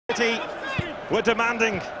City were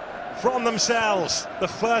demanding from themselves the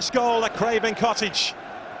first goal at Craven Cottage.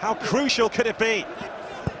 How crucial could it be?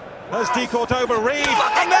 There's De Cordova-Reid,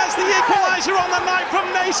 and there's the equaliser on the night from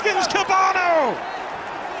Neeskens, Kebano!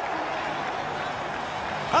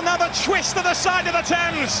 Another twist to the side of the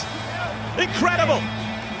Thames. Incredible.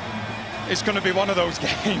 It's going to be one of those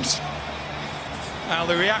games.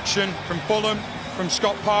 The reaction from Fulham, from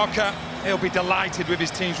Scott Parker, he'll be delighted with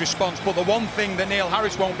his team's response. But the one thing that Neil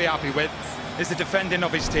Harris won't be happy with is the defending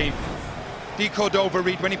of his team. De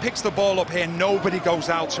Cordova-Reid, when he picks the ball up here, nobody goes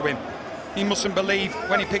out to him. He mustn't believe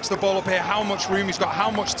when he picks the ball up here how much room he's got,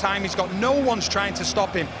 how much time he's got. No one's trying to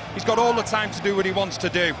stop him. He's got all the time to do what he wants to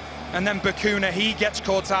do. And then Bacuna, he gets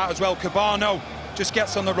caught out as well. Kebano just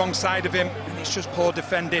gets on the wrong side of him, and it's just poor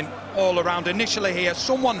defending all around. Initially here,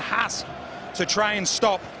 someone has to try and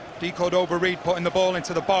stop De Cordova-Reid putting the ball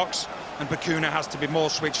into the box, and Bacuna has to be more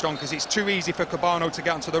switched on because it's too easy for Kebano to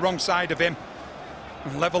get onto the wrong side of him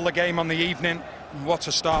and level the game on the evening. And what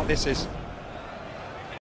a start this is.